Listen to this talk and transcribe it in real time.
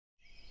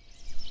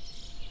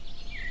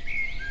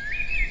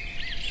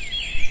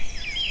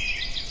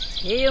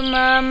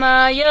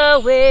Mama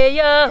Yahweh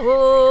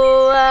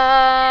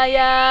Yahuwah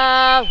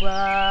Yahweh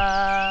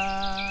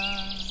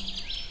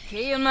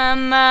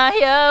Mama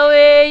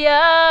Yahweh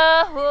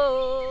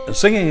Yahuwah.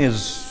 Singing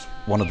is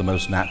one of the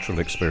most natural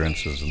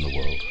experiences in the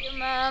world.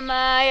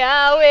 Mama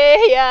Yahweh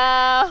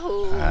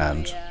Yahuwah.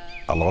 And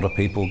a lot of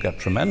people get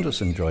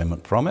tremendous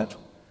enjoyment from it,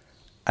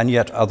 and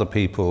yet other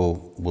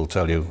people will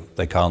tell you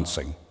they can't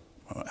sing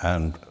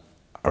and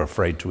are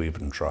afraid to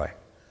even try.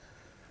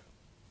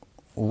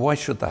 Why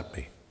should that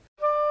be?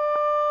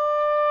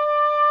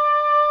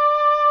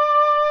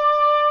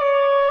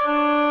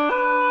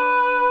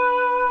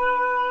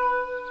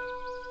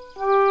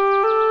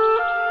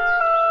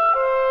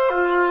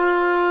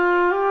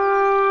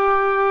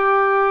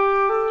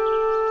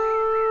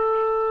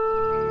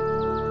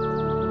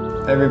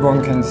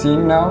 Everyone can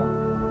sing now,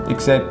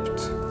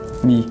 except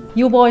me.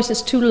 Your voice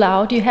is too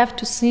loud, you have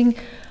to sing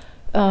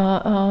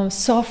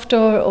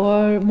softer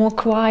or more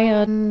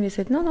quiet. We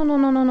said,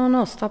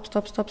 no,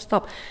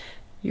 stop.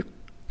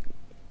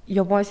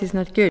 Your voice is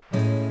not good.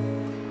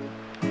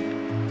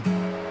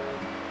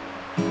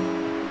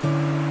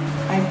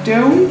 I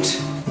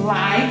don't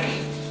like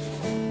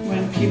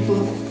when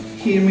people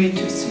hear me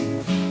to sing.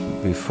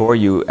 Before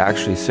you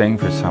actually sing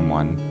for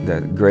someone,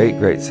 that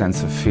great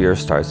sense of fear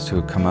starts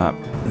to come up.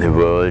 The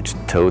world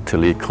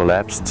totally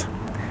collapsed,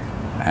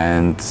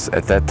 and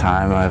at that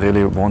time I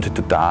really wanted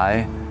to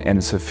die. And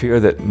it's a fear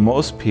that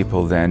most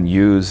people then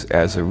use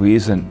as a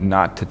reason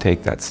not to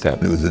take that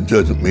step. It was a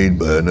judgment made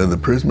by another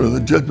person, or the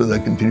judgment I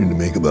continue to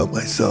make about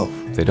myself.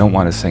 They don't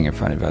want to sing in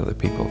front of other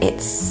people.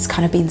 It's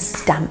kind of been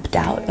stamped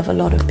out of a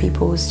lot of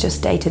people's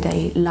just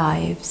day-to-day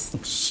lives.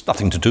 It's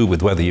nothing to do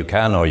with whether you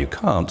can or you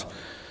can't.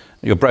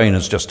 Your brain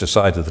has just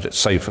decided that it's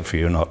safer for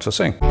you not to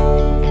sing.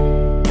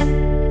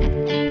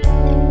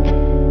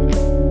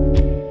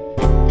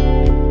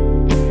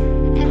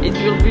 It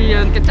will be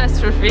a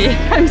catastrophe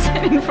if I'm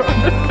singing in front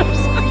of a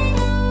person.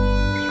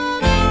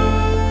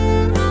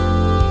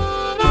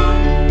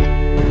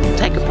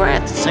 Take a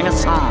breath, sing a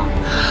song.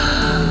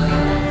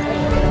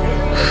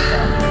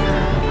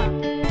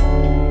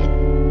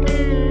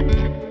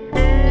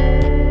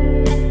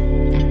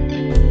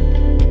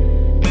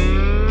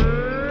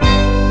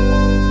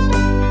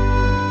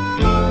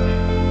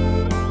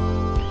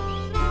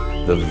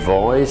 The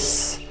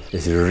voice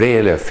is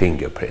really a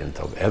fingerprint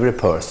of every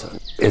person.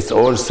 It's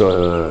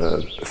also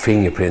a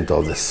fingerprint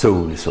of the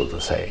soul, so to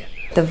say.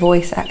 The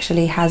voice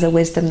actually has a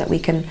wisdom that we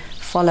can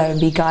follow and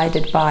be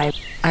guided by.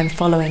 I'm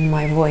following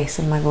my voice,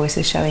 and my voice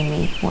is showing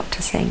me what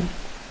to sing.